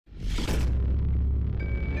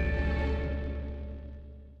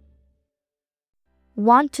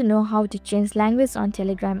Want to know how to change language on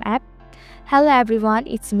Telegram app? Hello everyone,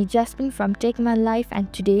 it's me Jasmine from Take My Life,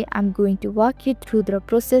 and today I'm going to walk you through the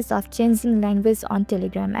process of changing language on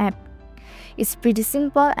Telegram app. It's pretty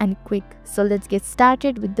simple and quick, so let's get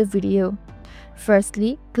started with the video.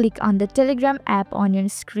 Firstly, click on the Telegram app on your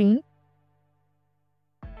screen.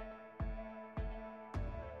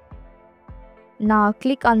 Now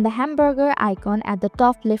click on the hamburger icon at the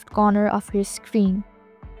top left corner of your screen.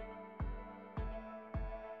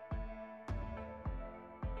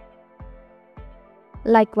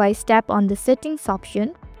 Likewise, tap on the settings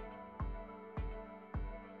option.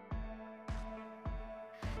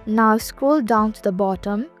 Now scroll down to the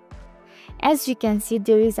bottom. As you can see,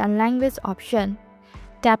 there is a language option.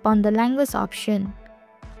 Tap on the language option.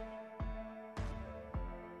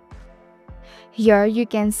 Here you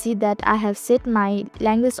can see that I have set my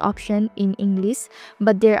language option in English,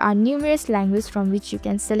 but there are numerous languages from which you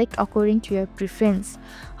can select according to your preference.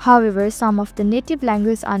 However, some of the native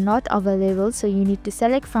languages are not available, so you need to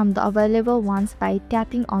select from the available ones by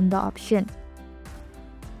tapping on the option.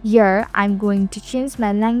 Here I'm going to change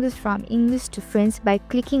my language from English to French by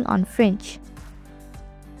clicking on French.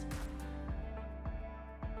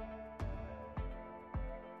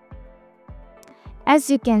 As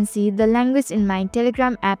you can see, the language in my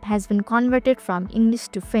Telegram app has been converted from English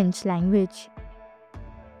to French language.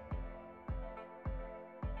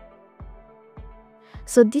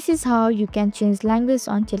 So this is how you can change language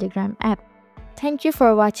on Telegram app. Thank you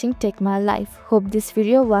for watching Take My Life. Hope this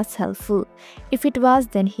video was helpful. If it was,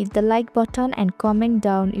 then hit the like button and comment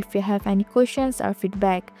down if you have any questions or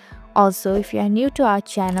feedback. Also, if you are new to our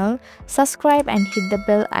channel, subscribe and hit the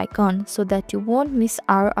bell icon so that you won't miss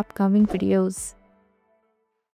our upcoming videos.